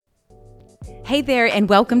Hey there, and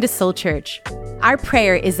welcome to Soul Church. Our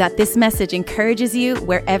prayer is that this message encourages you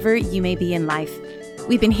wherever you may be in life.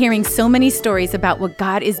 We've been hearing so many stories about what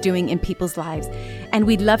God is doing in people's lives, and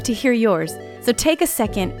we'd love to hear yours. So take a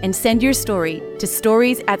second and send your story to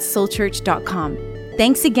stories@soulchurch.com.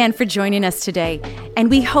 Thanks again for joining us today, and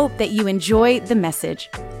we hope that you enjoy the message.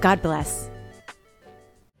 God bless.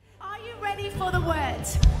 Are you ready for the word?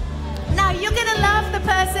 Now, you're going to love the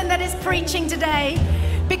person that is preaching today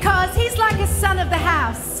because he's like a son of the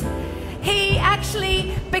house. He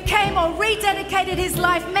actually became or rededicated his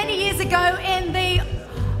life many years ago in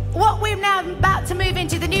what we're now about to move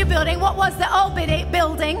into, the new building. What was the old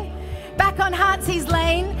building back on Heartsease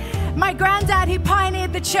Lane. My granddad, who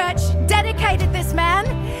pioneered the church, dedicated this man,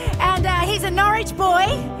 and he's a Norwich boy,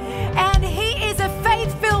 and he is a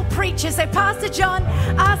faith-filled preacher. So Pastor John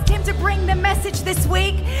asked him to bring the message this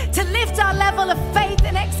week to lift our level of faith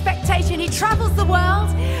and expectation. He travels the world,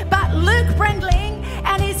 but Luke Brendling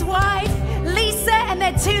and his wife Lisa and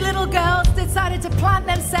their two little girls decided to plant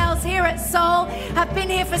themselves here at Soul. Have been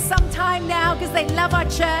here for some time now because they love our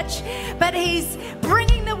church, but he's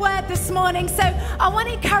bringing the word this morning. So I want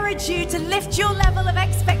to encourage you to lift your level of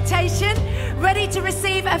expectation, ready to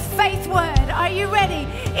receive a faith word. Are you ready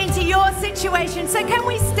into your situation? So can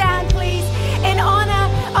we stand, please, in honor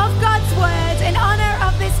of God's word, in honor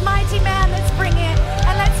of this mighty man that's bringing it,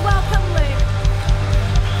 and let's welcome Luke.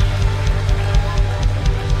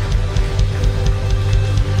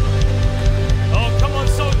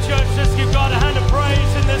 Soul Church, let's give God a hand of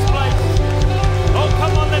praise in this place. Oh,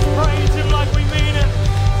 come on, let's praise Him like we mean it.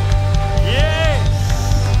 Yes.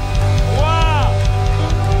 Wow.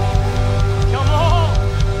 Come on.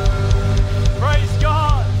 Praise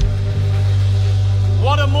God.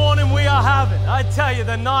 What a morning we are having. I tell you,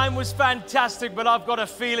 the 9 was fantastic, but I've got a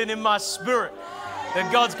feeling in my spirit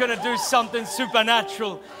that God's going to do something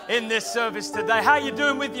supernatural in this service today. How you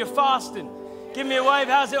doing with your fasting? Give me a wave.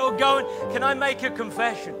 How's it all going? Can I make a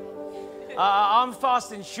confession? I'm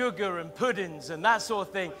fasting sugar and puddings and that sort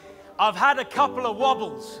of thing. I've had a couple of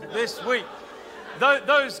wobbles this week.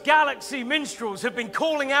 Those Galaxy minstrels have been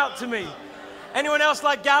calling out to me. Anyone else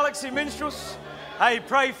like Galaxy minstrels? Hey,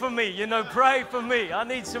 pray for me. Pray for me. I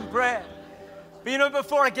need some prayer. But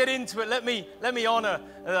before I get into it, let me honor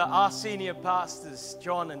our senior pastors,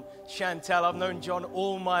 John and Chantel. I've known John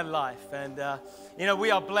all my life, and we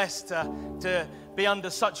are blessed to be under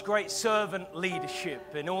such great servant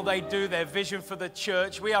leadership in all they do, their vision for the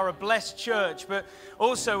church. We are a blessed church, but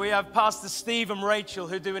also we have Pastor Steve and Rachel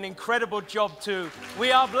who do an incredible job too.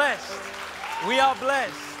 We are blessed. We are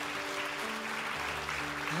blessed.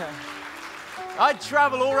 I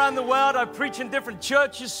travel all around the world. I preach in different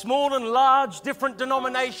churches, small and large, different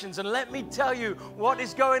denominations. And let me tell you, what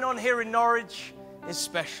is going on here in Norwich is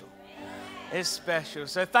special. It's special.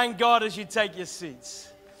 So thank God as you take your seats.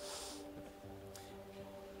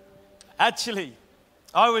 Actually,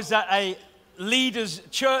 I was at a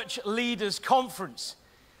church leaders conference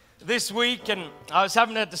this week, and I was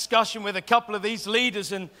having a discussion with a couple of these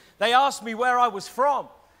leaders, and they asked me where I was from.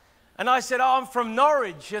 And I said, I'm from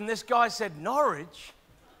Norwich. And this guy said, Norwich?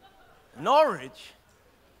 Norwich?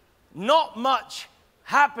 Not much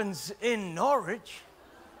happens in Norwich.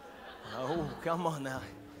 Oh, come on now.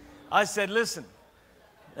 I said, listen,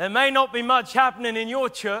 there may not be much happening in your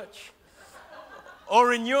church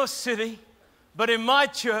or in your city, but in my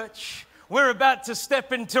church, we're about to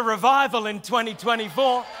step into revival in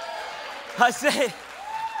 2024. I said,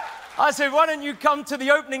 why don't you come to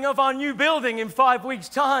the opening of our new building in 5 weeks'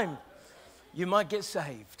 time? You might get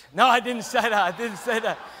saved. No, I didn't say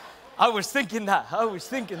that. I was thinking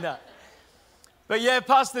that. But yeah,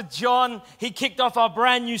 Pastor John, he kicked off our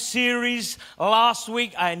brand new series last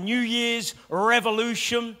week, our New Year's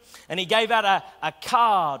Revolution. And he gave out a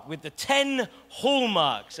card with the 10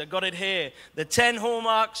 hallmarks. I got it here. The 10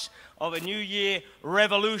 hallmarks of a New Year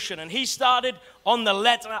Revolution. And he started on the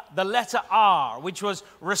letter R, which was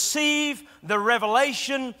receive the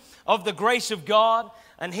revelation of the grace of God.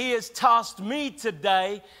 And he has tasked me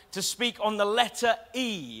today to speak on the letter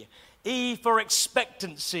E. E for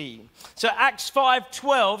expectancy. So Acts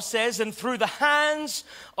 5:12 says, and through the hands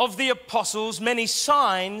of the apostles, many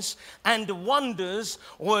signs and wonders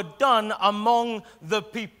were done among the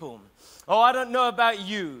people. Oh, I don't know about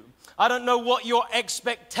you. I don't know what your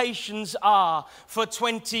expectations are for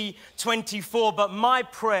 2024, but my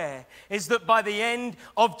prayer is that by the end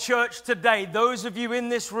of church today, those of you in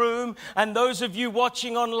this room and those of you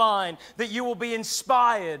watching online, that you will be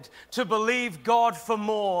inspired to believe God for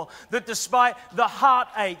more, that despite the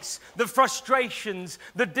heartaches, the frustrations,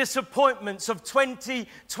 the disappointments of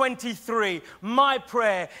 2023, my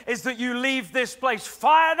prayer is that you leave this place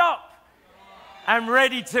fired up and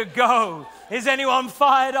ready to go. Is anyone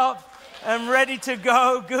fired up and ready to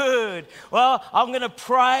go? Good. Well, I'm going to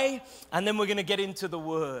pray, and then we're going to get into the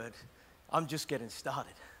Word. I'm just getting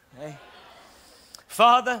started. Okay?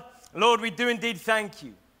 Father, Lord, we do indeed thank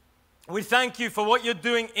you. We thank you for what you're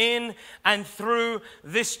doing in and through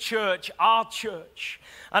this church, our church.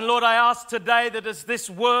 And Lord, I ask today that as this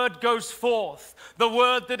word goes forth, the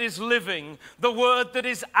word that is living, the word that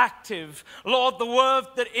is active, Lord, the word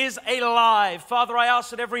that is alive. Father, I ask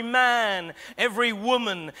that every man, every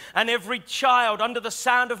woman, and every child under the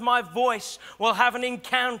sound of my voice will have an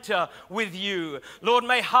encounter with you. Lord,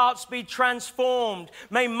 may hearts be transformed.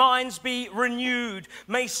 May minds be renewed.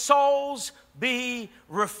 May souls be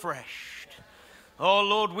refreshed. Oh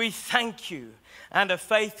Lord, we thank you. And a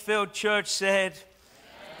faith-filled church said,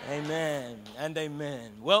 amen and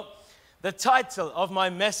amen. Well, the title of my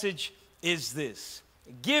message is this: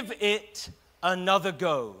 Give It Another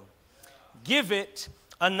Go. Give it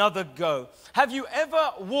another go. Have you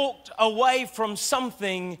ever walked away from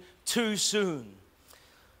something too soon?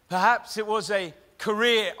 Perhaps it was a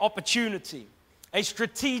career opportunity, a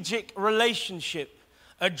strategic relationship,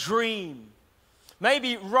 a dream.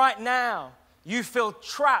 Maybe right now you feel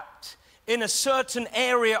trapped in a certain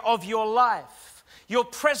area of your life. Your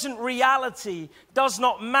present reality does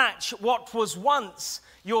not match what was once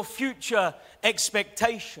your future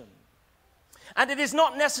expectation. And it is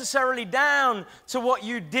not necessarily down to what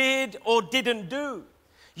you did or didn't do.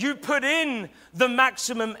 You put in the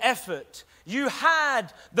maximum effort. You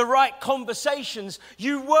had the right conversations.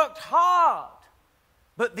 You worked hard.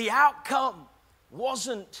 But the outcome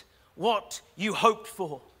wasn't what you hoped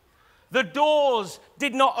for. The doors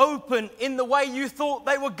did not open in the way you thought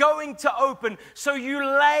they were going to open. So you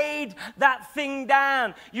laid that thing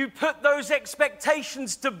down. You put those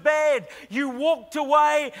expectations to bed. You walked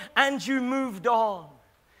away and you moved on.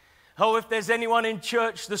 Oh, if there's anyone in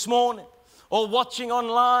church this morning or watching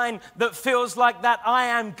online that feels like that, I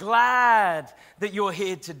am glad that you're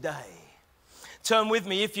here today. Turn with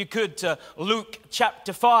me, if you could, to Luke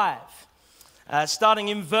chapter 5. Starting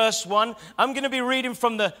in verse 1, I'm going to be reading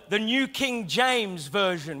from the New King James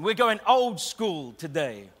Version. We're going old school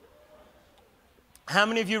today. How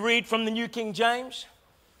many of you read from the New King James?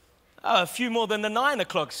 Oh, a few more than the 9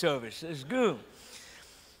 o'clock service. That's good.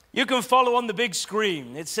 You can follow on the big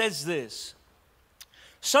screen. It says this: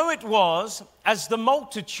 So it was, as the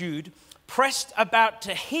multitude pressed about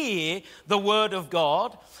to hear the word of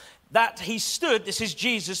God, that he stood, this is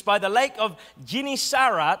Jesus, by the lake of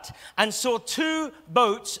Gennesaret and saw 2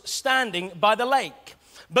 boats standing by the lake.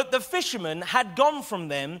 But the fishermen had gone from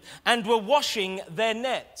them and were washing their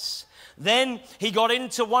nets. Then he got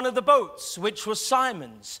into one of the boats, which was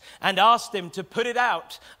Simon's, and asked him to put it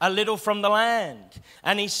out a little from the land.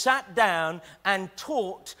 And he sat down and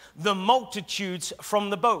taught the multitudes from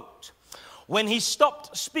the boat. When he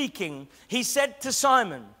stopped speaking, he said to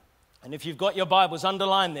Simon, and if you've got your Bibles,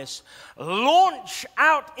 underline this: launch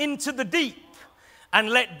out into the deep and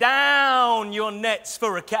let down your nets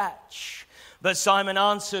for a catch. But Simon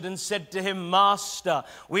answered and said to him, Master,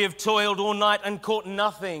 we have toiled all night and caught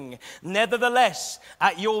nothing. Nevertheless,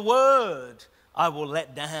 at your word, I will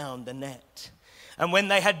let down the net. And when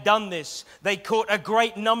they had done this, they caught a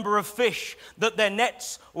great number of fish, that their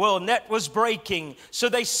net was breaking. So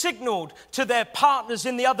they signaled to their partners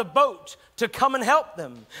in the other boat to come and help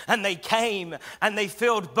them. And they came and they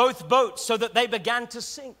filled both boats so that they began to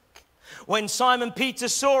sink. When Simon Peter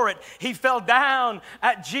saw it, he fell down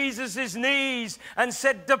at Jesus' knees and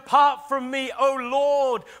said, Depart from me, O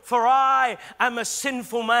Lord, for I am a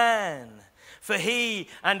sinful man. For he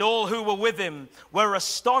and all who were with him were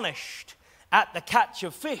astonished at the catch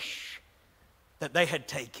of fish that they had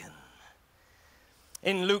taken.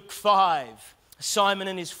 In Luke 5, Simon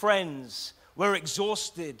and his friends were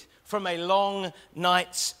exhausted from a long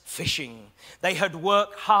night's fishing. They had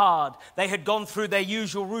worked hard. They had gone through their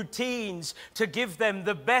usual routines to give them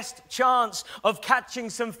the best chance of catching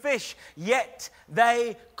some fish, yet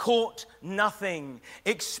they caught nothing.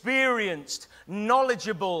 Experienced,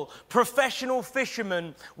 knowledgeable, professional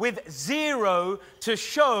fishermen with zero to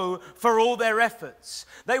show for all their efforts.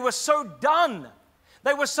 They were so done.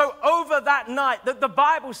 They were so over that night that the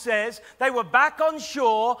Bible says they were back on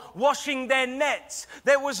shore washing their nets.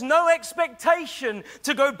 There was no expectation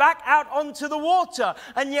to go back out onto the water.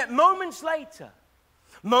 And yet moments later,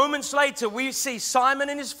 Moments later, we see Simon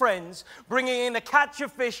and his friends bringing in a catch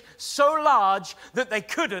of fish so large that they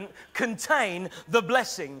couldn't contain the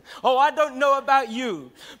blessing. Oh, I don't know about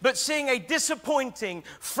you, but seeing a disappointing,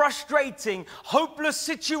 frustrating, hopeless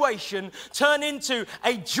situation turn into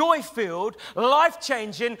a joy-filled,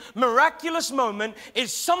 life-changing, miraculous moment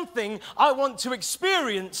is something I want to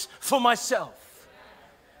experience for myself.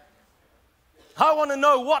 I want to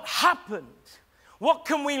know what happened. What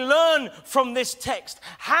can we learn from this text?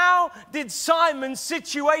 How did Simon's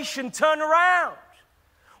situation turn around?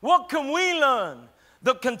 What can we learn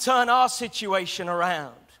that can turn our situation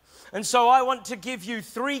around? And so I want to give you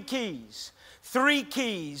three keys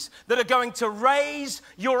that are going to raise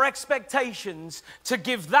your expectations to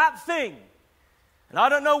give that thing. And I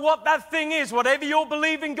don't know what that thing is, whatever you're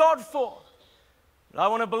believing God for. But I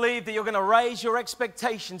want to believe that you're going to raise your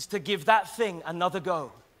expectations to give that thing another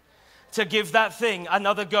go. To give that thing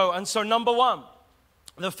another go. And so number one,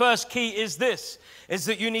 the first key is this, is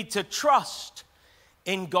that you need to trust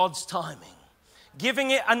in God's timing.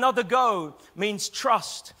 Giving it another go means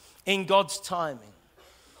trust in God's timing.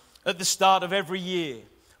 At the start of every year,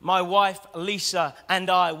 my wife Lisa and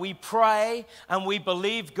I, we pray and we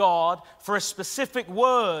believe God for a specific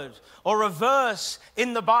word or a verse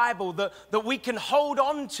in the Bible that we can hold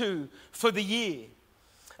on to for the year.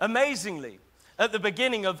 Amazingly, at the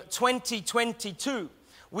beginning of 2022,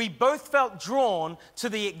 we both felt drawn to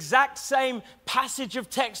the exact same passage of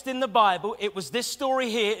text in the Bible. It was this story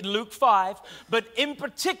here in Luke 5, but in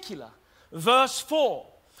particular, verse 4,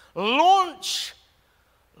 launch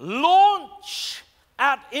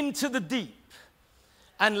out into the deep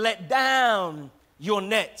and let down your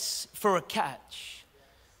nets for a catch.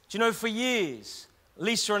 Do you know, for years,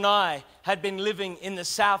 Lisa and I had been living in the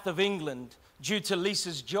south of England due to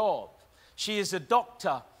Lisa's job. She is a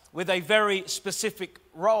doctor with a very specific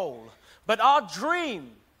role. But our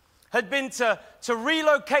dream had been to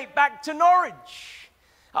relocate back to Norwich.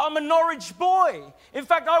 I'm a Norwich boy. In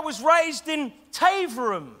fact, I was raised in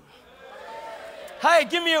Taverham. Hey,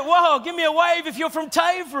 give me a wave if you're from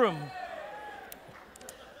Taverham.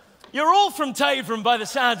 You're all from Taverham by the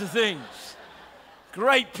sound of things.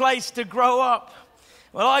 Great place to grow up.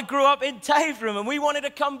 Well, I grew up in Taverham and we wanted to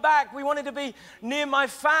come back. We wanted to be near my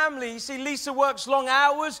family. You see, Lisa works long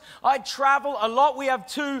hours. I travel a lot. We have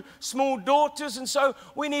 2 small daughters, and so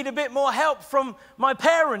we need a bit more help from my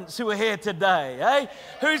parents who are here today. Eh?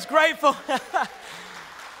 Who's grateful?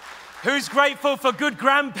 Who's grateful for good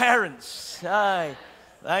grandparents? Hey,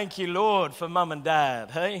 thank you, Lord, for mum and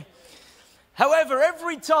dad. Hey? However,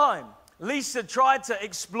 every time Lisa tried to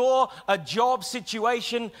explore a job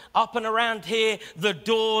situation up and around here, the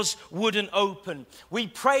doors wouldn't open. We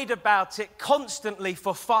prayed about it constantly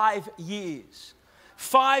for 5 years.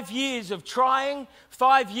 5 years of trying,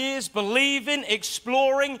 5 years believing,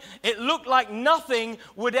 exploring. It looked like nothing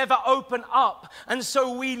would ever open up. And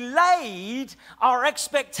so we laid our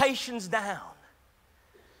expectations down.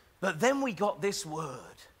 But then we got this word.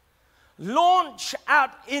 Launch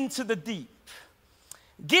out into the deep.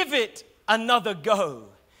 Give it another go.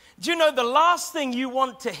 Do you know the last thing you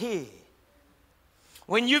want to hear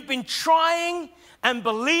when you've been trying and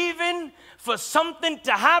believing for something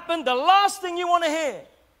to happen? The last thing you want to hear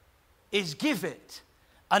is give it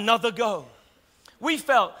another go. We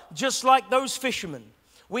felt just like those fishermen.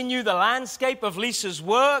 We knew the landscape of Lisa's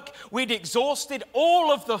work. We'd exhausted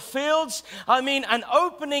all of the fields. An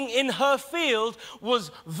opening in her field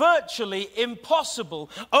was virtually impossible.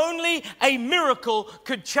 Only a miracle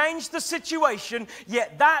could change the situation,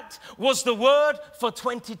 yet that was the word for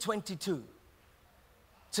 2022.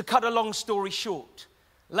 To cut a long story short,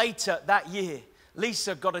 later that year,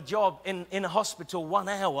 Lisa got a job in a hospital 1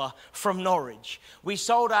 hour from Norwich. We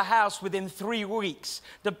sold our house within 3 weeks.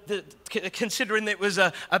 Considering it was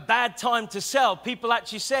a bad time to sell, people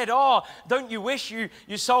actually said, "Oh, don't you wish you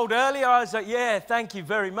sold earlier?" I was like, "Yeah, thank you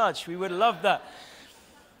very much. We would have loved that."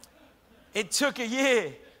 It took a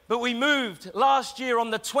year, but we moved last year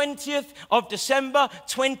on the 20th of December,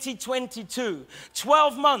 2022.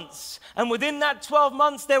 12 months. And within that 12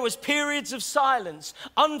 months, there was periods of silence,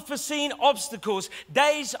 unforeseen obstacles,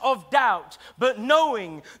 days of doubt. But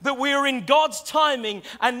knowing that we are in God's timing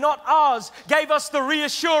and not ours gave us the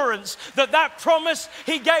reassurance that that promise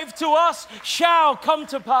He gave to us shall come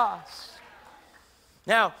to pass.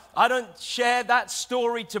 Now, I don't share that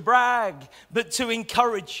story to brag, but to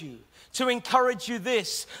encourage you. To encourage you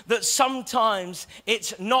that sometimes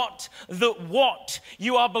it's not that what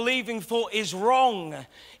you are believing for is wrong.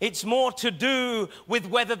 It's more to do with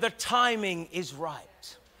whether the timing is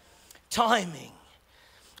right. Timing.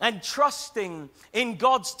 And trusting in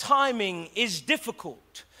God's timing is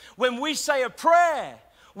difficult. When we say a prayer,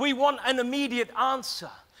 we want an immediate answer.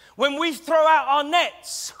 When we throw out our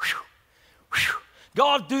nets,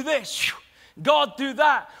 God do this, God do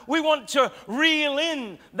that. We want to reel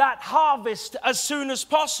in that harvest as soon as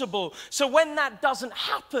possible. So when that doesn't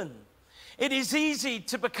happen, it is easy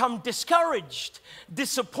to become discouraged,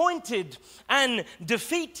 disappointed, and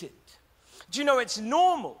defeated. Do you know it's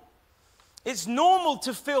normal? It's normal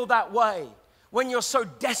to feel that way when you're so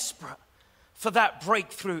desperate for that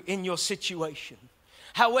breakthrough in your situation.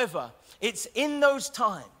 However, it's in those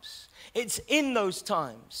times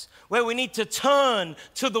where we need to turn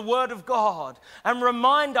to the Word of God and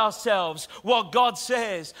remind ourselves what God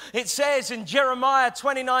says. It says in Jeremiah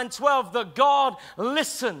 29:12 that God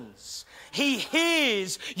listens. He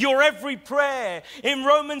hears your every prayer. In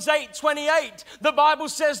Romans 8:28, the Bible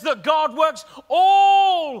says that God works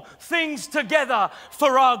all things together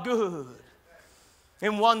for our good.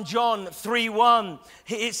 In 1 John 3:1,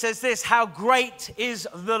 it says this, how great is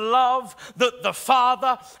the love that the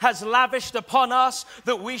Father has lavished upon us,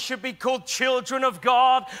 that we should be called children of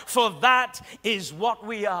God, for that is what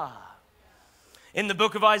we are. In the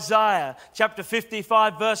book of Isaiah, chapter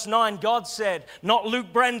 55, verse 9, God said, not Luke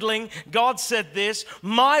Brendling, God said this,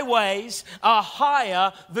 my ways are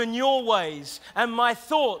higher than your ways, and my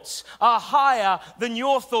thoughts are higher than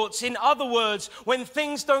your thoughts. In other words, when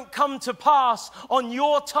things don't come to pass on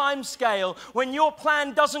your time scale, when your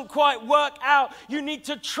plan doesn't quite work out, you need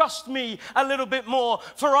to trust me a little bit more,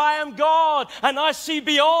 for I am God, and I see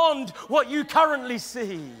beyond what you currently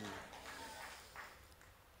see.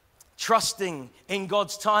 Trusting in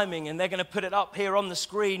God's timing, and they're going to put it up here on the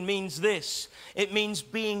screen, means this. It means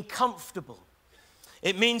being comfortable.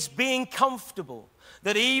 It means being comfortable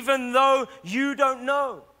that even though you don't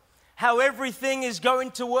know how everything is going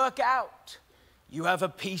to work out, you have a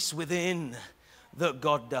peace within that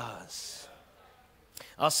God does.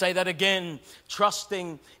 I'll say that again.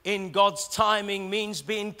 Trusting in God's timing means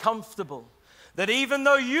being comfortable that even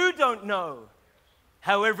though you don't know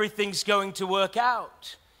how everything's going to work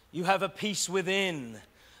out, you have a peace within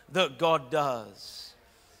that God does.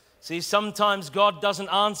 See, sometimes God doesn't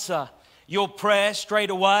answer your prayer straight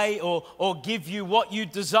away or give you what you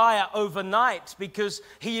desire overnight because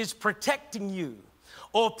He is protecting you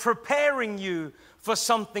or preparing you for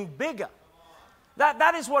something bigger.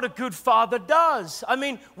 That is what a good father does. I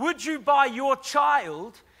mean, would you buy your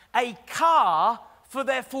child a car for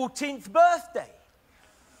their 14th birthday?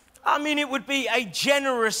 I mean, it would be a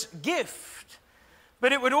generous gift.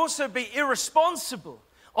 But it would also be irresponsible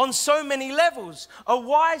on so many levels. A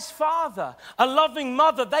wise father, a loving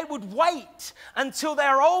mother, they would wait until they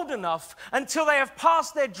are old enough, until they have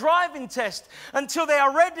passed their driving test, until they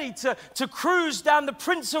are ready to cruise down the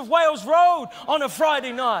Prince of Wales Road on a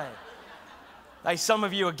Friday night. Hey, some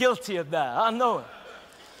of you are guilty of that, I know it.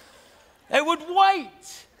 They would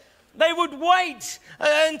wait. They would wait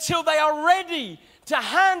until they are ready to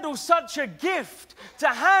handle such a gift, to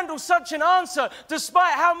handle such an answer,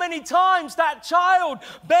 despite how many times that child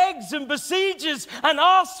begs and besieges and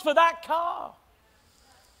asks for that car.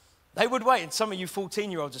 They would wait. And some of you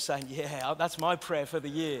 14-year-olds are saying, yeah, that's my prayer for the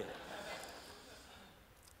year.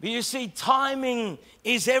 But you see, timing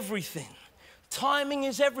is everything. Timing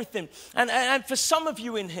is everything. And for some of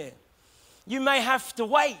you in here, you may have to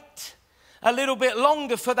wait a little bit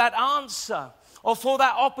longer for that answer or for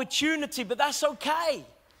that opportunity, but that's okay.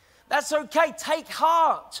 That's okay. Take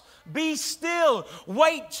heart. Be still.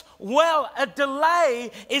 Wait well. A delay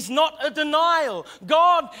is not a denial.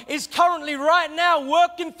 God is currently right now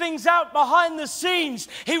working things out behind the scenes.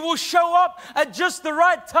 He will show up at just the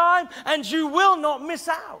right time and you will not miss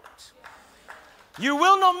out. You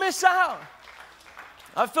will not miss out.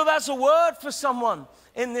 I feel that's a word for someone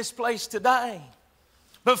in this place today.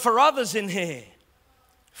 But for others in here,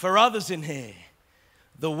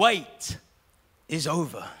 the wait is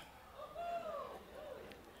over.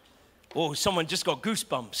 Oh, someone just got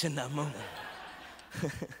goosebumps in that moment.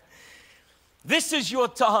 This is your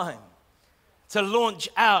time to launch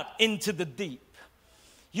out into the deep.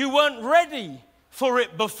 You weren't ready for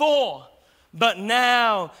it before, but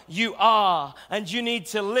now you are, and you need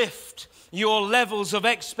to lift your levels of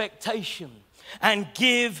expectation and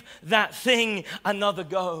give that thing another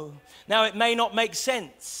go. Now, it may not make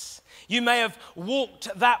sense. You may have walked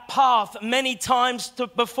that path many times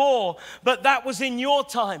before, but that was in your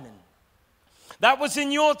timing. That was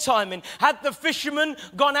in your timing. Had the fishermen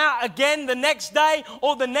gone out again the next day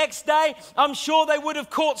or the next day, I'm sure they would have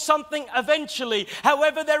caught something eventually.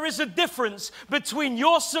 However, there is a difference between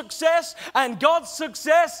your success and God's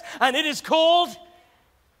success, and it is called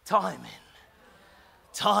timing.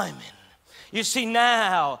 Timing. You see,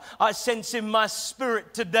 now I sense in my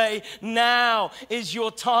spirit today, now is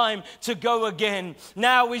your time to go again.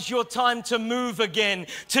 Now is your time to move again,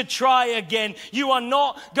 to try again. You are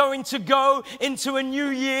not going to go into a new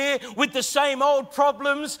year with the same old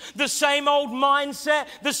problems, the same old mindset,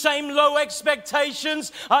 the same low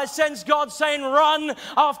expectations. I sense God saying, run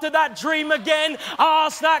after that dream again.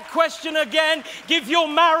 Ask that question again. Give your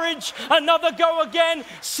marriage another go again.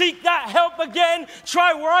 Seek that help again.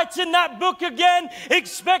 Try writing that book again.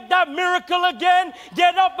 Expect that miracle again.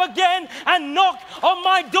 Get up again and knock on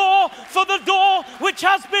my door, for the door which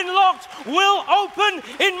has been locked will open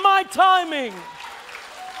in my timing.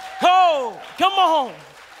 Oh, come on.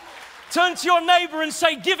 Turn to your neighbor and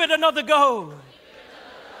say, give it another go.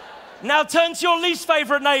 Now turn to your least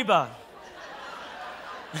favorite neighbor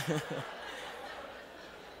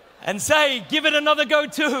and say, give it another go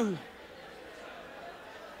too.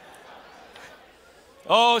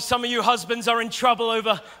 Oh, some of you husbands are in trouble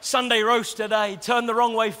over Sunday roast today. Turn the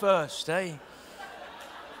wrong way first, eh?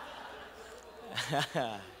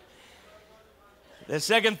 The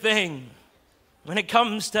second thing, when it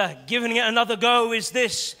comes to giving it another go, is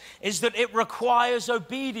that it requires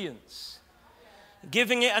obedience.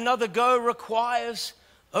 Giving it another go requires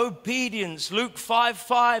obedience. Luke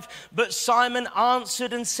 5:5, but Simon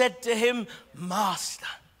answered and said to him,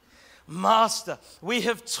 Master, we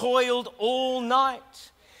have toiled all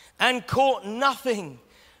night and caught nothing.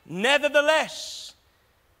 Nevertheless,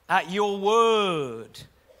 at your word,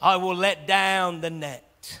 I will let down the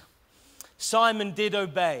net. Simon did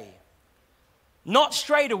obey. Not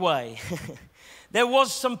straight away. There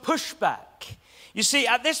was some pushback. You see,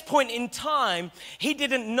 at this point in time, he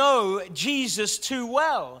didn't know Jesus too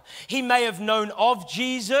well. He may have known of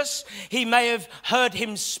Jesus. He may have heard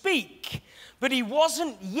him speak. But he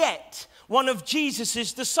wasn't yet one of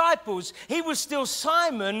Jesus' disciples. He was still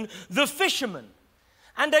Simon the fisherman,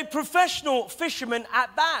 and a professional fisherman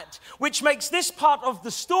at that, which makes this part of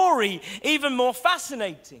the story even more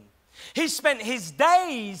fascinating. He spent his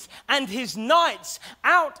days and his nights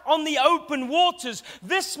out on the open waters.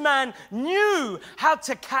 This man knew how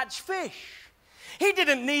to catch fish. He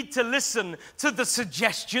didn't need to listen to the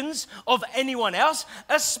suggestions of anyone else,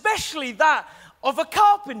 especially that of a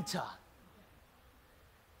carpenter.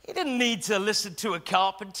 He didn't need to listen to a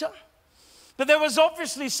carpenter. But there was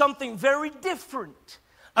obviously something very different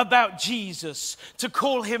about Jesus. To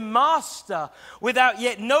call him master without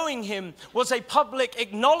yet knowing him was a public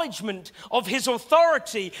acknowledgement of his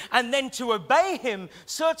authority, and then to obey him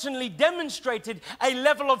certainly demonstrated a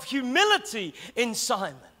level of humility in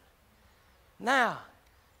Simon. Now,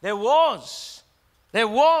 there was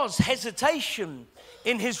hesitation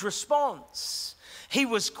in his response. He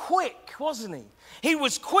was quick, wasn't he? He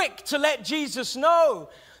was quick to let Jesus know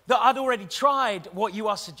that I'd already tried what you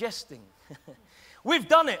are suggesting. We've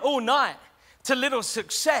done it all night to little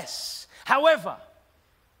success. However,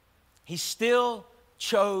 he still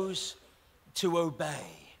chose to obey.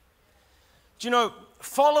 Do you know,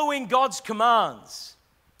 following God's commands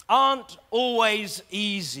aren't always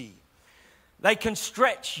easy. They can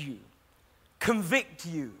stretch you, convict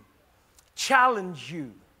you, challenge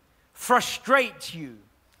you, frustrate you,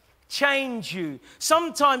 change you.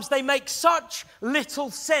 Sometimes they make such little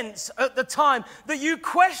sense at the time that you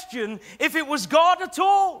question if it was God at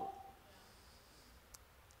all.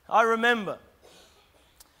 I remember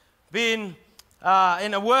being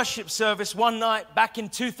in a worship service one night back in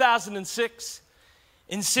 2006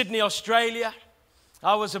 in Sydney, Australia.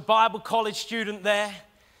 I was a Bible college student there,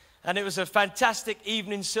 and it was a fantastic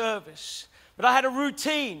evening service. But I had a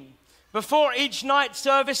routine. Before each night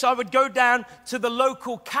service, I would go down to the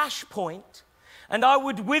local cash point and I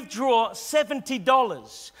would withdraw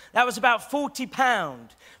 $70. That was about £40,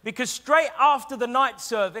 because straight after the night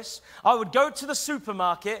service, I would go to the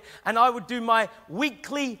supermarket and I would do my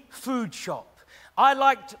weekly food shop. I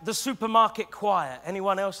liked the supermarket quiet.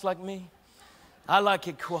 Anyone else like me? I like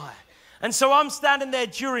it quiet. And so I'm standing there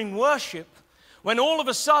during worship when all of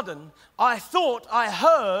a sudden I thought I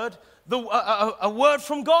heard a word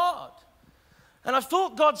from God. And I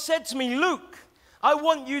thought God said to me, Luke, I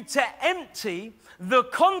want you to empty the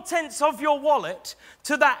contents of your wallet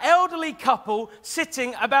to that elderly couple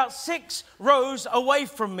sitting about 6 rows away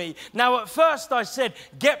from me. Now, at first I said,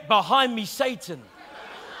 get behind me, Satan.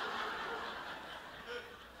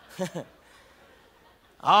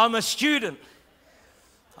 I'm a student.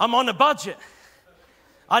 I'm on a budget.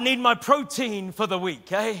 I need my protein for the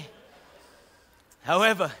week, eh?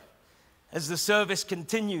 However, as the service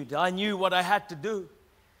continued, I knew what I had to do.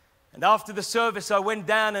 And after the service, I went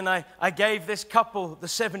down and I gave this couple the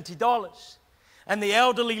 $70. And the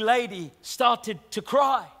elderly lady started to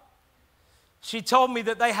cry. She told me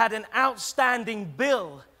that they had an outstanding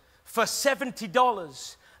bill for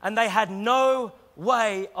 $70 and they had no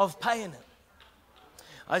way of paying it.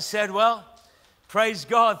 I said, well, praise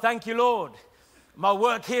God, thank you, Lord. My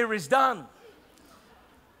work here is done.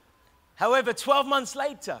 However, 12 months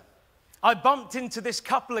later, I bumped into this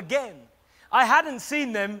couple again. I hadn't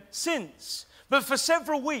seen them since, but for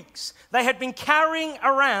several weeks, they had been carrying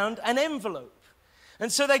around an envelope.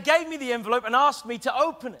 And so they gave me the envelope and asked me to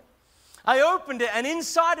open it. I opened it, and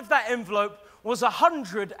inside of that envelope was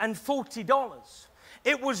 $140.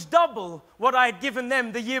 It was double what I had given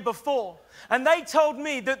them the year before. And they told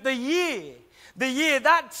me that the year,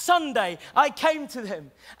 that Sunday, I came to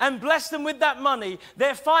them and blessed them with that money.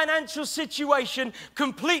 Their financial situation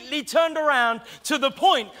completely turned around to the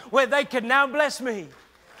point where they could now bless me.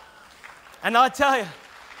 And I tell you,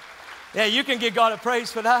 yeah, you can give God a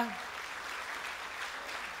praise for that.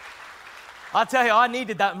 I tell you, I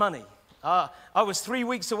needed that money. I was 3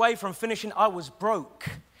 weeks away from finishing. I was broke.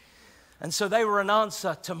 And so they were an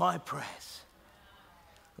answer to my prayers.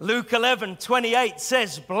 Luke 11:28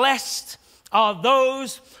 says, blessed are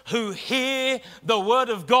those who hear the word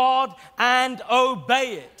of God and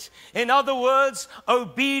obey it. In other words,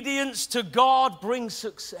 obedience to God brings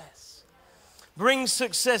success. Brings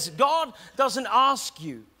success. God doesn't ask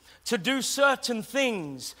you to do certain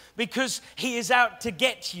things because he is out to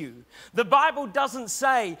get you. The Bible doesn't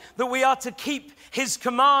say that we are to keep his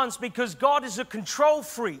commands because God is a control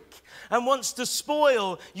freak and wants to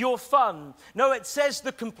spoil your fun. No, it says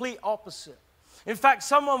the complete opposite. In fact,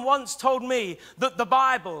 someone once told me that the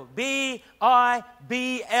Bible, B-I-B-L-E,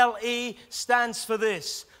 stands for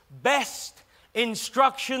this: best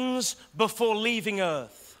instructions before leaving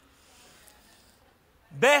earth.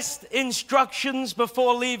 Best instructions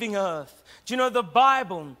before leaving earth. Do you know the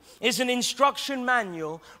Bible is an instruction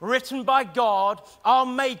manual written by God, our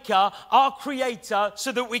maker, our creator,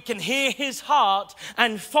 so that we can hear his heart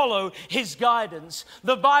and follow his guidance.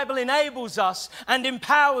 The Bible enables us and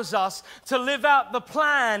empowers us to live out the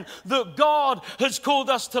plan that God has called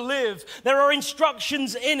us to live. There are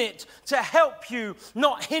instructions in it to help you,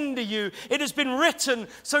 not hinder you. It has been written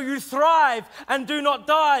so you thrive and do not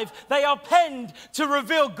dive. They are penned to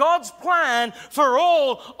reveal God's plan for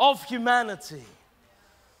all of humanity.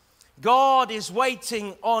 God is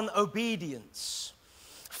waiting on obedience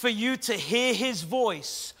for you to hear his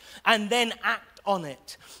voice and then act on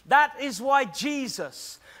it. That is why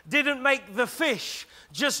Jesus didn't make the fish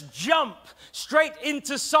just jump straight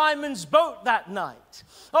into Simon's boat that night.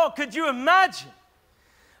 Oh, could you imagine?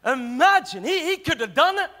 Imagine, he could have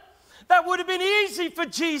done it. That would have been easy for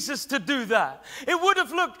Jesus to do that. It would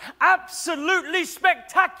have looked absolutely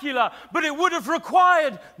spectacular, but it would have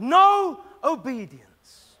required no obedience.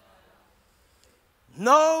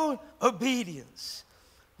 No obedience.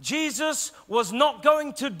 Jesus was not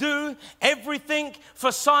going to do everything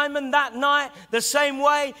for Simon that night the same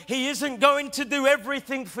way he isn't going to do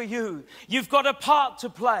everything for you. You've got a part to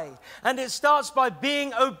play, and it starts by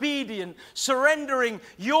being obedient, surrendering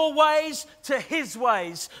your ways to his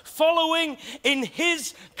ways, following in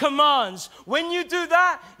his commands. When you do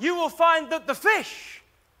that, you will find that the fish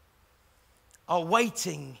are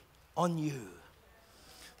waiting on you.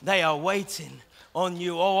 They are waiting on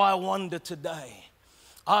you. Oh, I wonder today.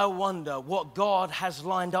 I wonder what God has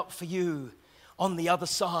lined up for you on the other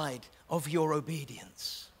side of your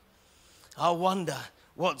obedience. I wonder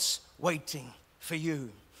what's waiting for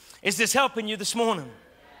you. Is this helping you this morning?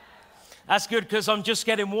 That's good, because I'm just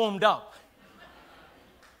getting warmed up.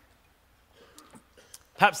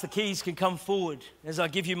 Perhaps the keys can come forward as I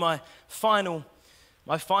give you my final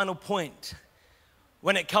point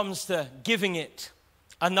when it comes to giving it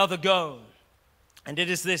another go. And it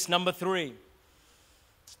is this, number 3.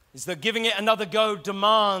 Is that giving it another go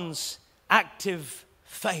demands active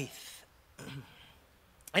faith.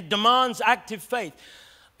 It demands active faith.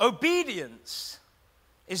 Obedience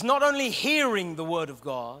is not only hearing the word of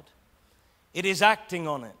God, it is acting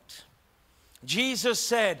on it. Jesus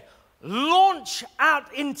said, launch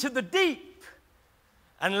out into the deep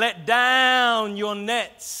and let down your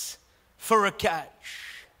nets for a catch.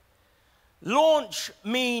 Launch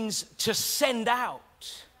means to send out.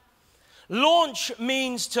 Launch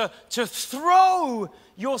means to throw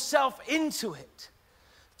yourself into it.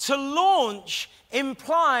 To launch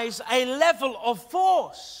implies a level of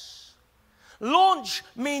force. Launch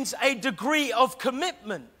means a degree of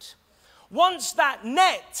commitment. Once that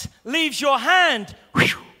net leaves your hand,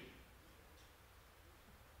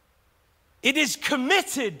 it is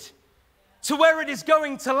committed to where it is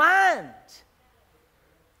going to land.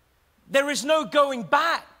 There is no going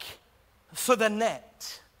back for the net.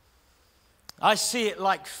 I see it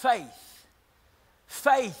like faith.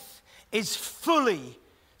 Faith is fully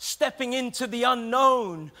stepping into the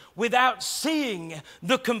unknown without seeing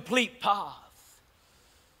the complete path.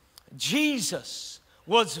 Jesus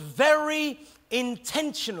was very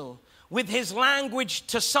intentional with his language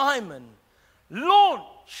to Simon.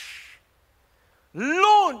 Launch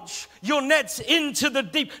your nets into the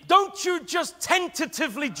deep. Don't you just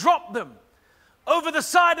tentatively drop them over the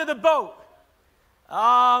side of the boat.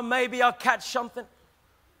 Maybe I'll catch something.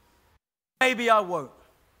 Maybe I won't.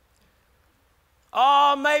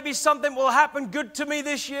 Maybe something will happen good to me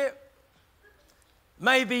this year.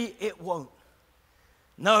 Maybe it won't.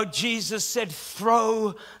 No, Jesus said,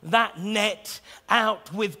 throw that net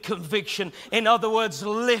out with conviction. In other words,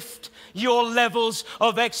 lift your levels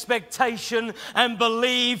of expectation and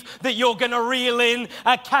believe that you're going to reel in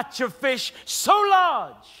a catch of fish so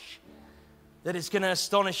large that it's going to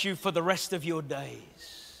astonish you for the rest of your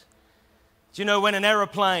days. Do you know when an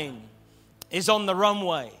aeroplane is on the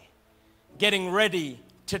runway getting ready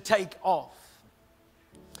to take off?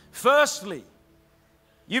 Firstly,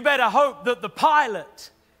 you better hope that the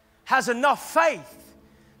pilot has enough faith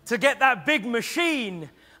to get that big machine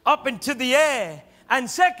up into the air. And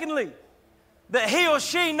secondly, that he or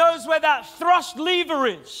she knows where that thrust lever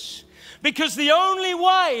is. Because the only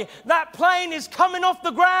way that plane is coming off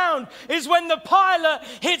the ground is when the pilot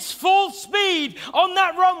hits full speed on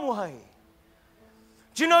that runway.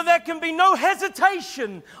 Do you know there can be no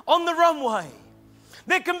hesitation on the runway?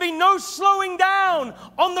 There can be no slowing down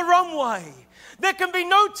on the runway. There can be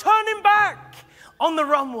no turning back on the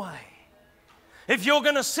runway. If you're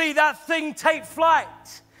going to see that thing take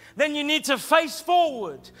flight, then you need to face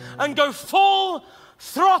forward and go full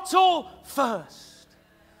throttle first.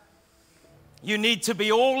 You need to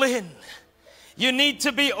be all in. You need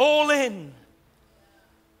to be all in.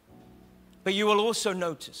 But you will also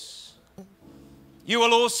notice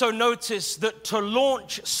that to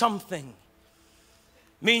launch something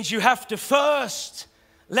means you have to first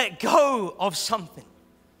let go of something.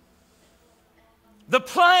 The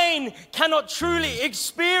plane cannot truly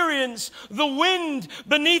experience the wind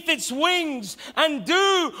beneath its wings and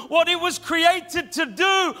do what it was created to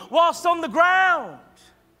do whilst on the ground.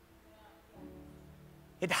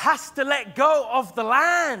 It has to let go of the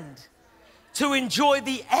land to enjoy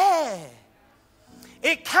the air.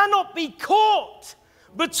 It cannot be caught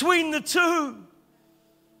between the two.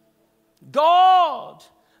 God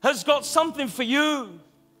has got something for you.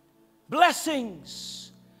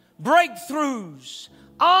 Blessings, breakthroughs,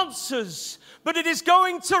 answers, but it is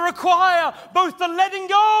going to require both the letting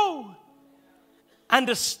go and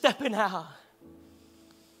a stepping out.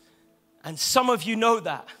 And some of you know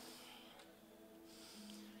that.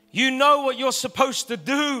 You know what you're supposed to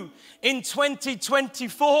do in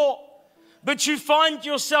 2024, but you find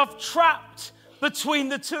yourself trapped between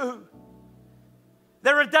the two.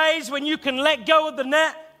 There are days when you can let go of the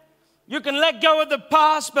net. You can let go of the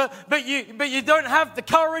past, but you don't have the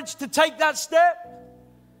courage to take that step.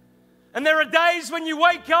 And there are days when you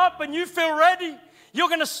wake up and you feel ready. You're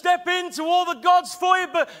going to step into all that God's for you,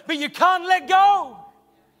 but you can't let go.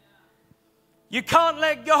 You can't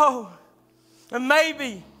let go. And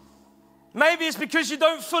maybe it's because you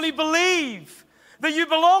don't fully believe that you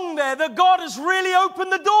belong there, that God has really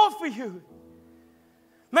opened the door for you.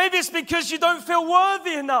 Maybe it's because you don't feel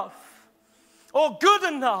worthy enough, or good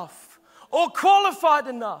enough, or qualified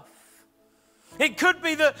enough. It could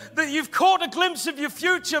be that you've caught a glimpse of your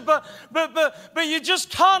future, but you just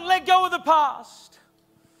can't let go of the past.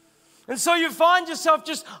 And so you find yourself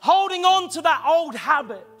just holding on to that old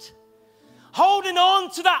habit, holding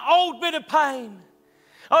on to that old bit of pain.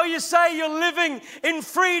 Oh, you say you're living in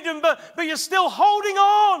freedom, but you're still holding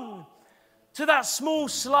on to that small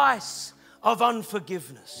slice of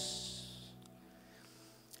unforgiveness.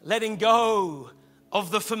 Letting go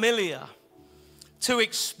of the familiar to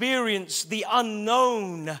experience the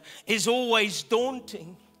unknown is always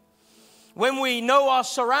daunting. When we know our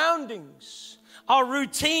surroundings, our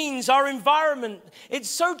routines, our environment, it's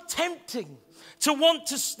so tempting to want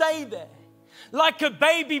to stay there. Like a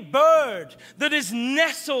baby bird that is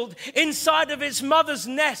nestled inside of its mother's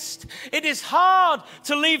nest. It is hard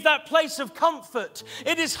to leave that place of comfort.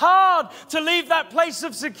 It is hard to leave that place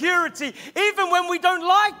of security, even when we don't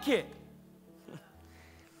like it.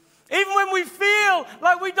 Even when we feel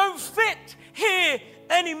like we don't fit here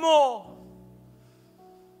anymore.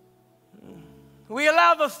 We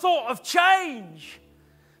allow the thought of change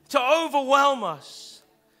to overwhelm us.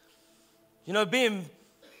 You know, being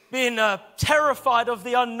terrified of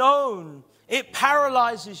the unknown, it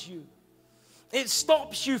paralyzes you. It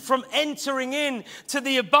stops you from entering in to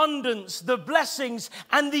the abundance, the blessings,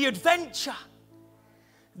 and the adventure.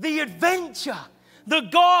 The adventure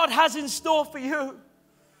that God has in store for you.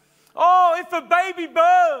 Oh, if a baby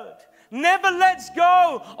bird never lets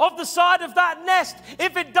go of the side of that nest,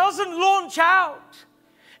 if it doesn't launch out,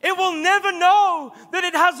 it will never know that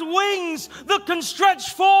it has wings that can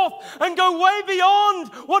stretch forth and go way beyond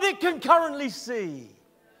what it can currently see.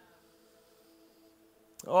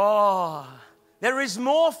 Oh, there is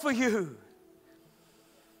more for you.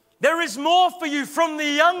 There is more for you, from the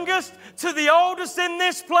youngest to the oldest in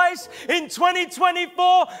this place. In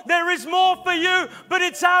 2024, there is more for you, but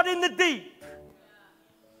it's out in the deep.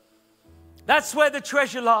 That's where the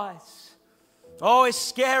treasure lies. Oh, it's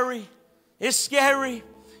scary. It's scary.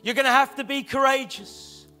 You're going to have to be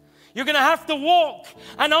courageous. You're going to have to walk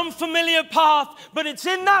an unfamiliar path, but it's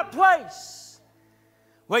in that place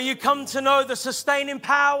where you come to know the sustaining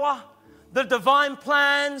power, the divine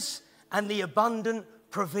plans, and the abundant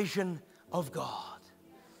provision of God.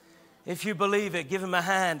 If you believe it, give him a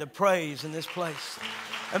hand of praise in this place.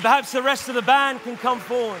 And perhaps the rest of the band can come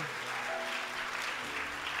forward.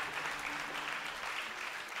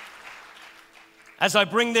 As I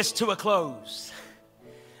bring this to a close,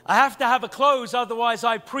 I have to have a close, otherwise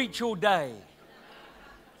I preach all day.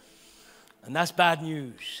 And that's bad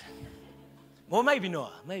news. Well, maybe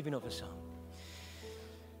not for some.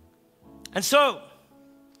 And so,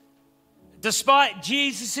 despite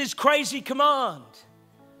Jesus' crazy command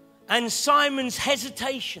and Simon's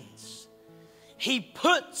hesitations, he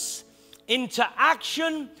puts into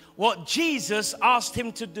action what Jesus asked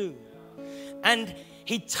him to do. And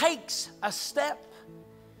he takes a step,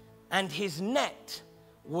 and his net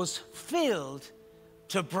was filled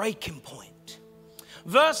to breaking point.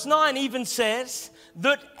 Verse 9 even says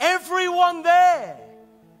that everyone there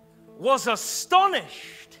was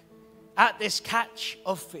astonished at this catch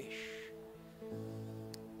of fish.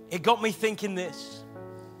 It got me thinking this.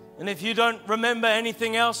 And if you don't remember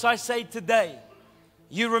anything else I say today,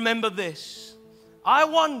 you remember this. I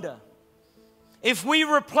wonder if we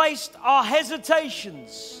replaced our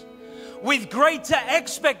hesitations with greater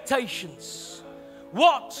expectations,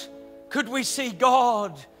 what could we see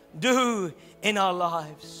God do in our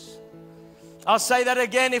lives? I'll say that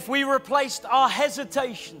again. If we replaced our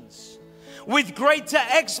hesitations with greater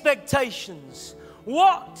expectations,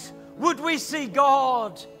 what would we see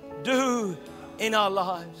God do in our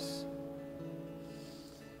lives?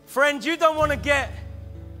 Friend, you don't want to get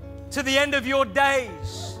to the end of your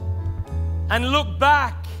days and look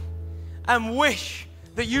back and wish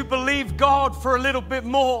that you believed God for a little bit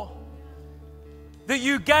more, that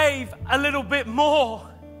you gave a little bit more,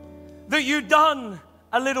 that you done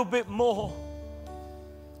a little bit more.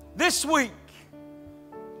 This week,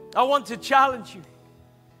 I want to challenge you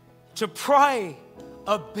to pray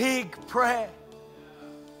a big prayer.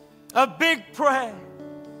 A big prayer.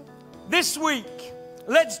 This week,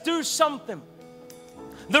 let's do something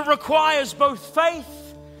that requires both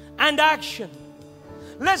faith and action.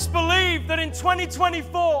 Let's believe that in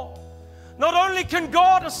 2024, not only can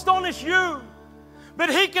God astonish you, but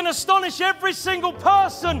He can astonish every single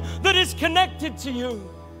person that is connected to you.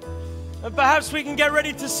 And perhaps we can get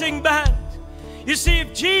ready to sing band. You see,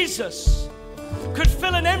 if Jesus could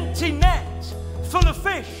fill an empty net full of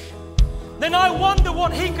fish, then I wonder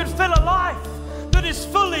what He could fill a life that is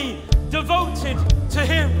fully devoted to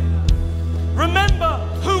Him. Remember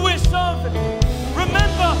who we're serving.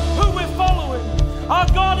 Remember who we're following. Our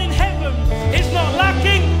God in heaven is not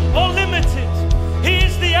lacking or limited. He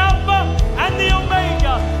is the Alpha and the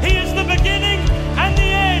Omega. He is the beginning and the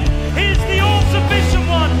end. He is the all-sufficient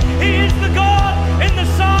one. He is the God in the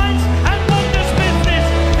signs and wonders business.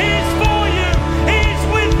 He is for you. He is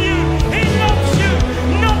with you. He loves you.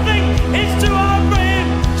 Nothing is too hard for Him.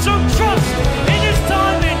 So trust in His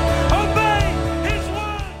timing. Obey His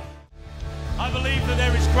word. I believe that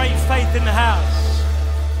there is great faith in the house.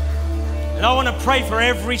 And I want to pray for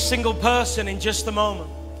every single person in just a moment.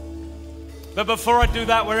 But before I do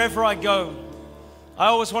that, wherever I go, I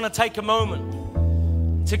always want to take a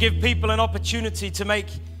moment to give people an opportunity to make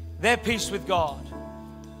their peace with God,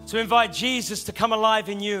 to invite Jesus to come alive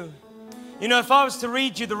in you. You know, if I was to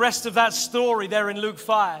read you the rest of that story there in Luke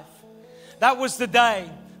 5, that was the day,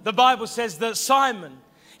 the Bible says, that Simon,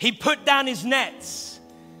 he put down his nets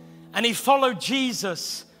and he followed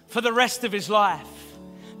Jesus for the rest of his life.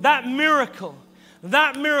 That miracle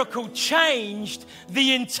changed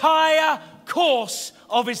the entire course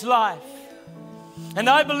of his life. And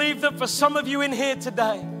I believe that for some of you in here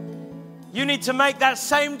today, you need to make that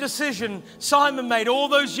same decision Simon made all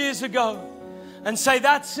those years ago and say,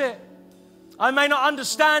 that's it. I may not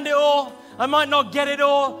understand it all. I might not get it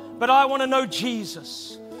all, but I want to know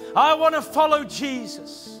Jesus. I want to follow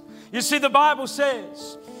Jesus. You see, the Bible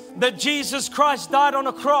says that Jesus Christ died on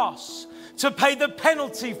a cross to pay the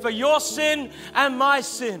penalty for your sin and my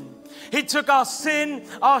sin. He took our sin,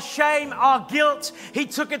 our shame, our guilt. He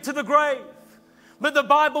took it to the grave. But the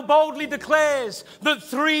Bible boldly declares that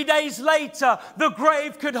 3 days later, the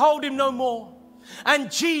grave could hold him no more.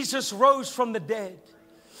 And Jesus rose from the dead.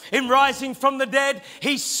 In rising from the dead,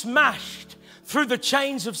 he smashed through the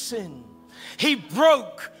chains of sin. He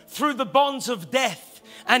broke through the bonds of death,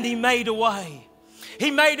 and he made a way.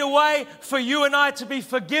 He made a way for you and I to be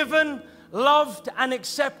forgiven, loved, and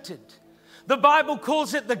accepted. The Bible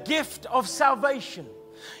calls it the gift of salvation.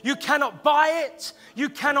 You cannot buy it, you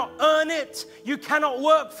cannot earn it, you cannot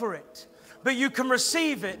work for it, but you can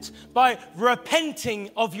receive it by repenting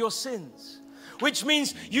of your sins. Which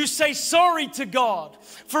means you say sorry to God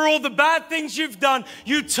for all the bad things you've done.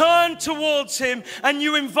 You turn towards him and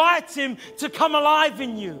you invite him to come alive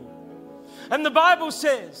in you. And the Bible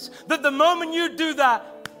says that the moment you do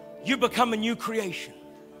that, you become a new creation,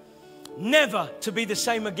 never to be the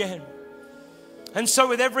same again. And so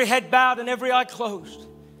with every head bowed and every eye closed,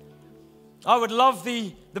 I would love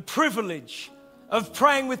the privilege of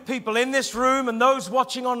praying with people in this room and those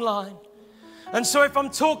watching online. And so if I'm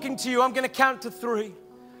talking to you, I'm going to count to 3.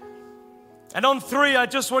 And on 3, I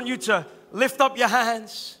just want you to lift up your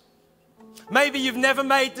hands. Maybe you've never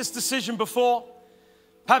made this decision before.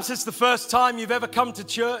 Perhaps it's the first time you've ever come to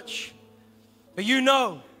church. But you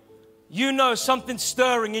know something's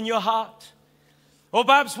stirring in your heart. Or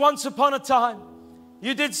perhaps once upon a time,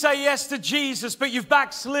 you did say yes to Jesus, but you've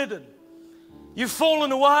backslidden. You've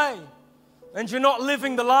fallen away, and you're not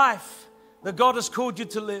living the life that God has called you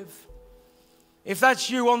to live. If that's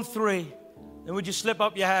you on 3, then would you slip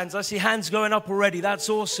up your hands? I see hands going up already. That's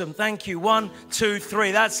awesome. Thank you. 1, 2,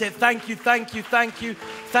 3. That's it. Thank you, thank you, thank you.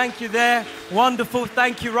 Thank you there. Wonderful.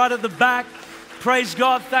 Thank you right at the back. Praise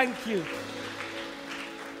God. Thank you.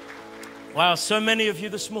 Wow, so many of you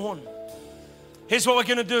this morning. Here's what we're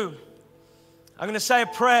going to do. I'm going to say a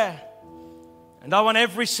prayer. And I want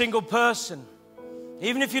every single person,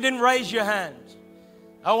 even if you didn't raise your hand,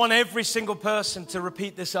 I want every single person to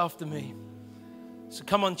repeat this after me. So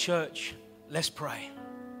come on, church, let's pray.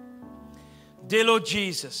 Dear Lord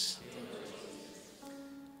Jesus,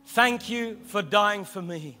 thank you for dying for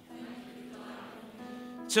me,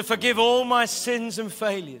 to forgive all my sins and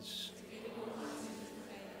failures,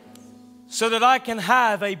 so that I can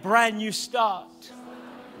have a brand new start.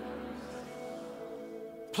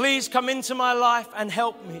 Please come into my life and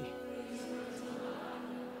help me.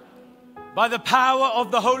 By the power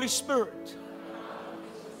of the Holy Spirit,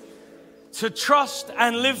 to trust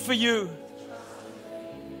and live for you.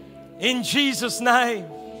 In Jesus' name.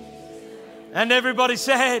 And everybody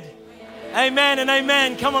said, amen and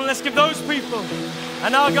amen. Come on, let's give those people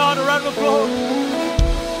and our God a round of applause.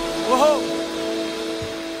 Whoa.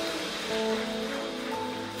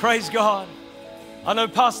 Praise God. I know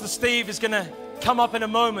Pastor Steve is going to come up in a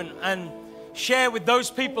moment and share with those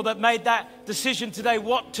people that made that decision today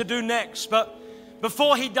what to do next. But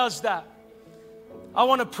before he does that, I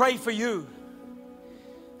want to pray for you.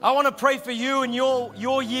 I want to pray for you and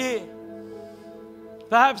your year.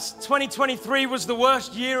 Perhaps 2023 was the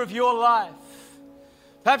worst year of your life.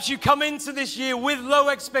 Perhaps you come into this year with low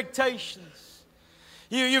expectations.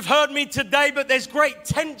 You've heard me today, but there's great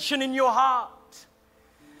tension in your heart.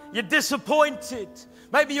 You're disappointed.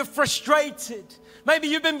 Maybe you're frustrated. Maybe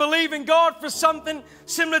you've been believing God for something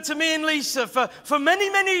similar to me and Lisa for many,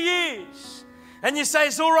 many years. And you say,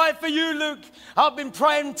 it's all right for you, Luke. I've been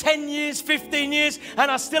praying 10 years, 15 years, and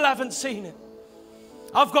I still haven't seen it.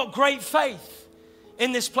 I've got great faith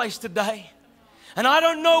in this place today. And I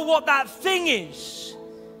don't know what that thing is.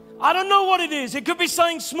 I don't know what it is. It could be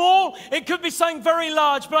something small. It could be something very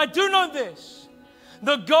large. But I do know this,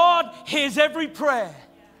 that God hears every prayer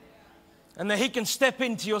and that he can step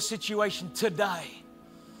into your situation today.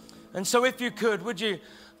 And so if you could, would you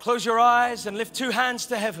close your eyes and lift 2 hands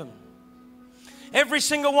to heaven? Every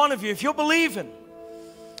single one of you, if you're believing,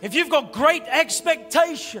 if you've got great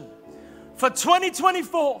expectation for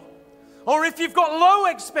 2024, or if you've got low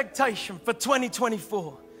expectation for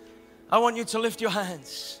 2024, I want you to lift your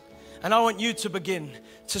hands and I want you to begin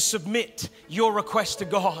to submit your request to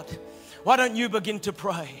God. Why don't you begin to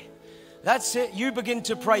pray? That's it. You begin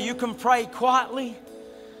to pray. You can pray quietly.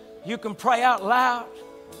 You can pray out loud.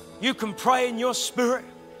 You can pray in your spirit.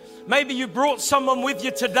 Maybe you brought someone with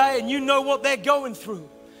you today and you know what they're going through.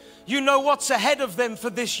 You know what's ahead of them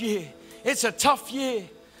for this year. It's a tough year.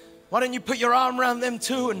 Why don't you put your arm around them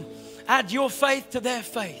too and add your faith to their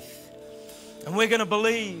faith? And we're going to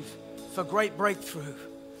believe for great breakthrough.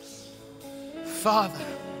 Father.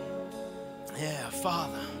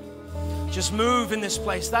 Just move in this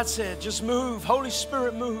place. That's it. Just move. Holy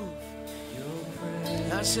Spirit, move.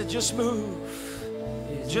 That's it. Just move.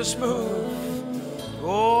 Just move.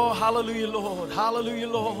 Oh, hallelujah, Lord. Hallelujah,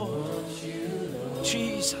 Lord.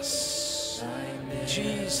 Jesus.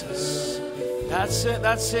 Jesus. That's it.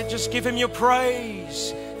 That's it. Just give him your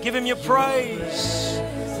praise. Give him your praise.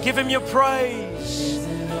 Give him your praise.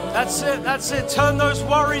 That's it. That's it. Turn those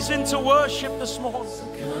worries into worship this morning.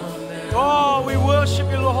 Oh, we worship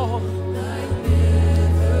you, Lord.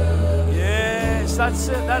 Yes, that's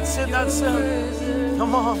it. That's it. That's it.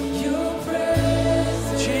 Come on.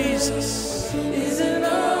 Jesus. Is an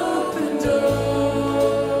open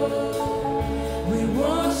door. We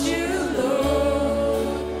want you,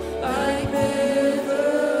 Lord, like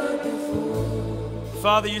never before.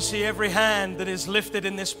 Father, you see every hand that is lifted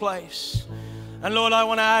in this place. And Lord, I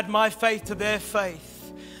want to add my faith to their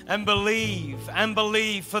faith and believe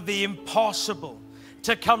for the impossible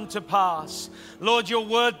to come to pass. Lord, your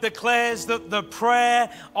word declares that the prayer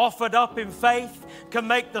offered up in faith can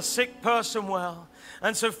make the sick person well.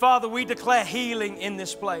 And so, Father, we declare healing in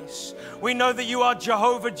this place. We know that you are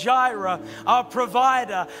Jehovah Jireh, our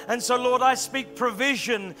provider. And so, Lord, I speak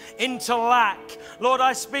provision into lack. Lord,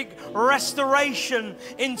 I speak restoration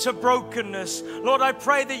into brokenness. Lord, I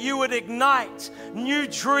pray that you would ignite new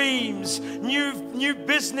dreams, new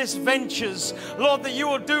business ventures. Lord, that you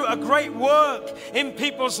will do a great work in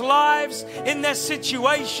people's lives, in their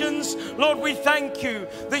situations. Lord, we thank you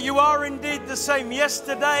that you are indeed the same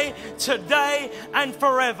yesterday, today, and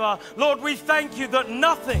forever. Lord, we thank you that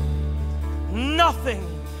nothing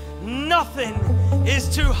is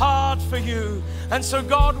too hard for you. And so,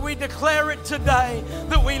 God, we declare it today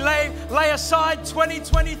that we lay aside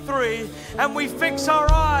 2023 and we fix our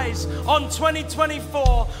eyes on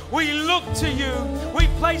 2024. We look to you. We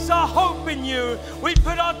place our hope in you. We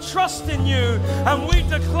put our trust in you. And we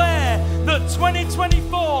declare that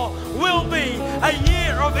 2024 will be a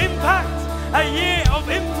year of impact, a year of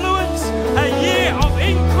influence, a year of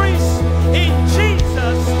increase in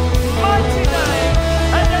Jesus' mighty name.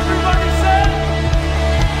 And everybody said,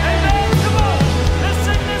 amen. Come on, let's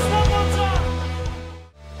sing this one more time.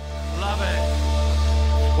 Love it.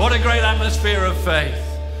 What a great atmosphere of faith.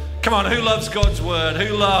 Come on, who loves God's word?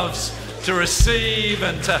 Who loves to receive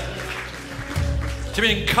and to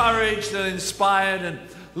be encouraged and inspired? And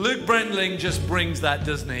Luke Brendling just brings that,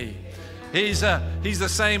 doesn't he? He's the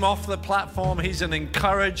same off the platform. He's an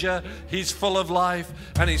encourager. He's full of life,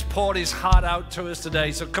 and he's poured his heart out to us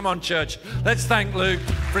today. So come on, church. Let's thank Luke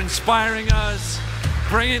for inspiring us,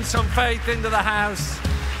 bringing some faith into the house.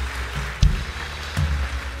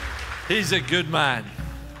 He's a good man.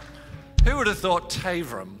 Who would have thought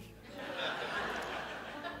Taveram?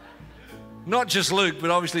 Not just Luke,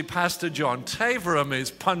 but obviously Pastor John. Taveram is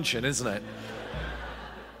punching, isn't it?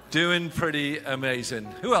 Doing pretty amazing.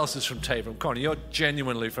 Who else is from Taveram? Come on, you're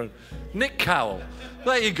genuinely from Nick Cowell.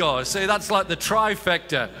 There you go. See, that's like the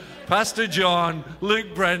trifecta. Pastor John,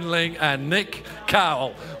 Luke Brendling, and Nick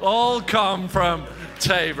Cowell all come from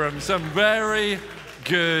Taveram. Some very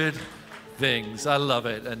good things. I love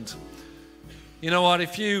it. And you know what?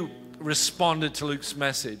 If you responded to Luke's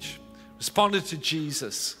message, responded to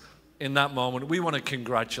Jesus in that moment, we want to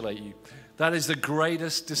congratulate you. That is the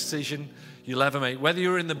greatest decision you'll ever make. Whether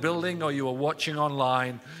you're in the building or you are watching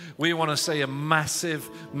online, we want to say a massive,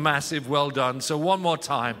 massive well done. So one more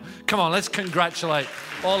time, come on, let's congratulate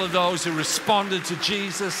all of those who responded to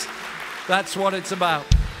Jesus. That's what it's about.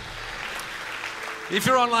 If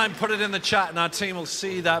you're online, put it in the chat and our team will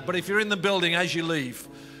see that. But if you're in the building as you leave,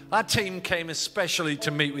 our team came especially to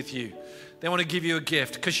meet with you. They want to give you a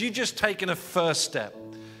gift because you've just taken a first step.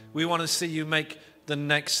 We want to see you make the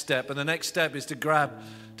next step. And the next step is to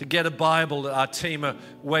get a Bible that our team are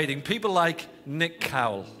waiting. People like Nick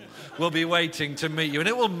Cowell will be waiting to meet you. And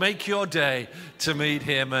it will make your day to meet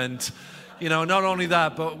him. And, you know, not only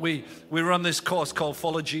that, but we run this course called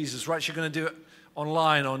Follow Jesus. We're actually going to do it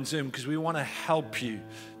online on Zoom because we want to help you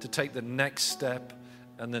to take the next step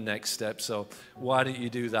and the next step. So why don't you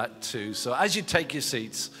do that too? So as you take your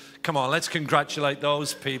seats, come on, let's congratulate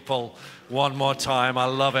those people one more time. I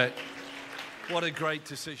love it. What a great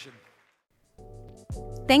decision.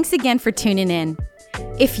 Thanks again for tuning in.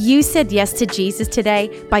 If you said yes to Jesus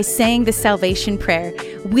today by saying the salvation prayer,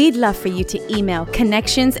 we'd love for you to email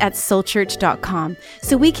connections@soulchurch.com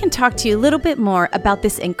so we can talk to you a little bit more about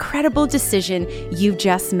this incredible decision you've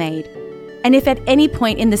just made. And if at any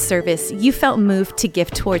point in the service you felt moved to give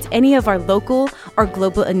towards any of our local or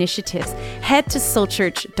global initiatives, head to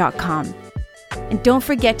soulchurch.com. And don't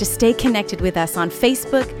forget to stay connected with us on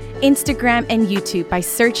Facebook, Instagram, and YouTube by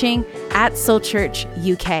searching @SoulChurch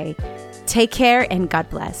UK. Take care and God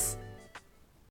bless.